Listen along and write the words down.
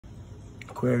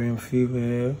Aquarium fever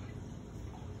here.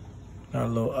 Got a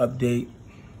little update.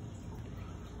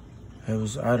 I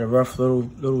had a rough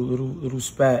little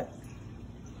spat.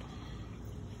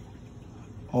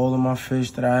 All of my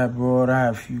fish that I had brought,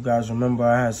 if you guys remember,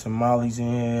 I had some mollies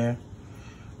in here,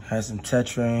 had some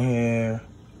tetra in here.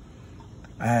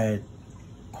 I had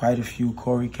quite a few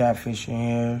Cory catfish in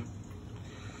here.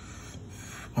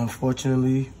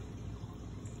 Unfortunately,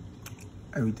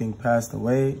 everything passed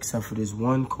away except for this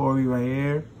one Cory right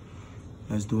here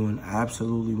that's doing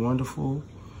absolutely wonderful.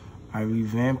 I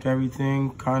revamped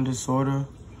everything, kinda, sorta,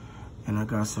 and I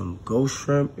got some ghost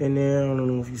shrimp in there. I don't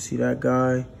know if you see that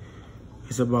guy.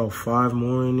 It's about 5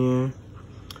 more in there.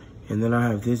 And then I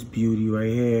have this beauty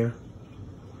right here.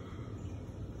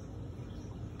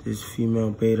 This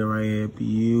female beta right here,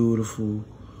 beautiful,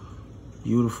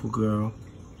 beautiful girl.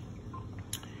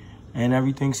 And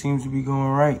everything seems to be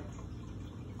going right.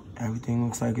 Everything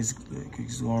looks like it's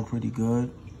going pretty good.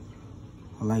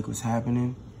 I like what's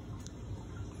happening.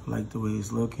 I like the way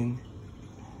it's looking.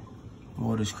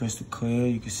 Water's crystal clear.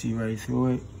 You can see right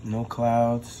through it. No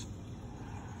clouds.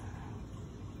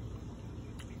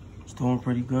 It's doing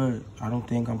pretty good. I don't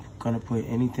think I'm gonna put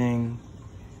anything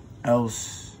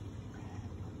else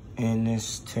in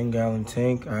this 10-gallon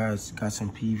tank. I got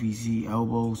some PVC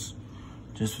elbows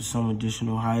just for some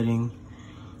additional hiding.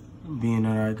 Being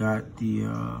that I got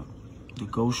the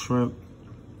ghost shrimp.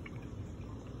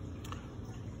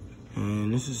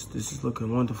 And this is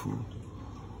looking wonderful.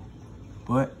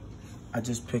 But I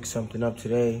just picked something up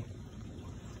today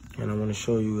and I want to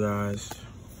show you guys.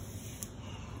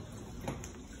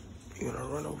 You're gonna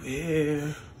run over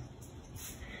here.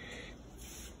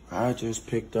 I just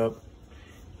picked up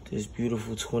this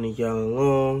beautiful 20-gallon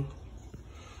long,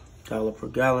 $1 per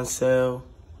gallon sale.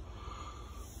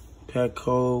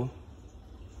 Petco,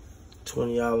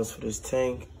 $20 for this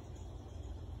tank.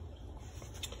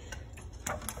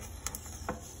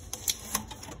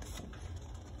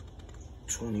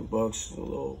 $20 is a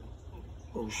little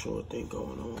short thing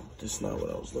going on. This is not what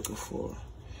I was looking for.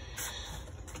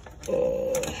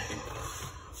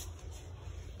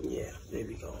 Yeah, there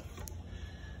we go.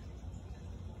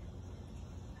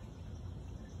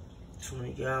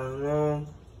 20-gallon long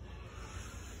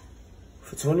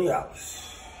for $20.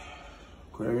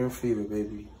 Aquarium fever,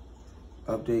 baby.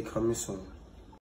 Update coming soon.